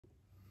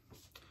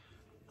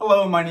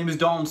Hello, my name is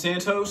Dalton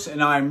Santos,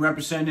 and I'm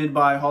represented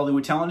by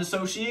Hollywood Talent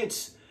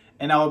Associates,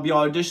 and I will be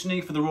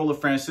auditioning for the role of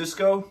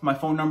Francisco. My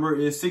phone number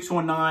is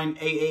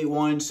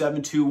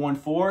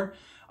 619-881-7214.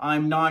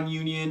 I'm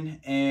non-union,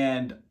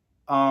 and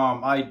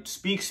I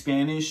speak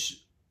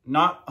Spanish,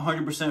 not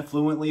 100%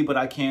 fluently, but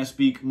I can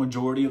speak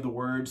majority of the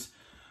words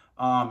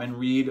and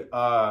read.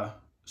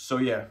 So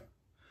yeah,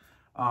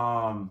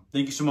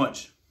 thank you so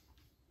much.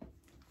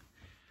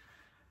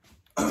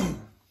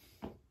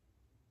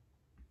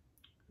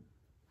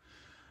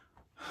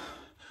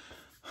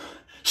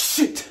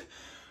 Shit!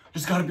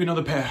 There's gotta be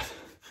another path.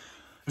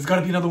 There's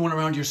gotta be another one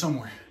around here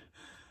somewhere.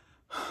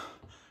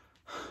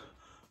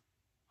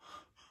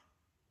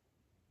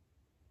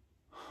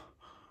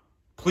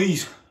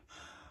 Please.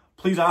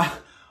 Please, I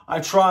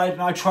tried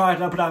and I tried,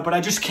 but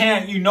I just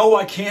can't. You know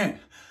I can't.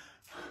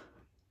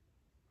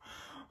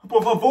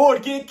 Por favor,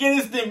 ¿qué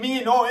quieres de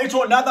mí? No he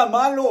hecho nada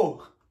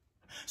malo.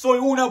 Soy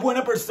una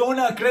buena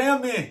persona,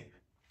 créame.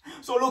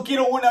 Solo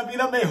quiero una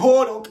vida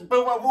mejor.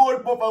 Por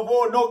favor,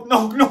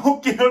 no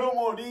quiero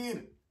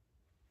morir.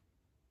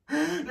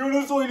 Yo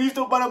no soy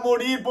listo para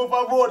morir, por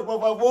favor.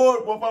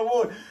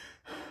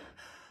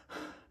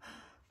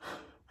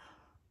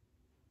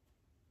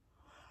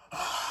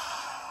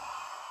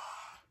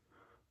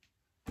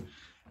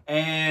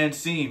 And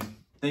scene.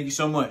 Thank you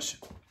so much.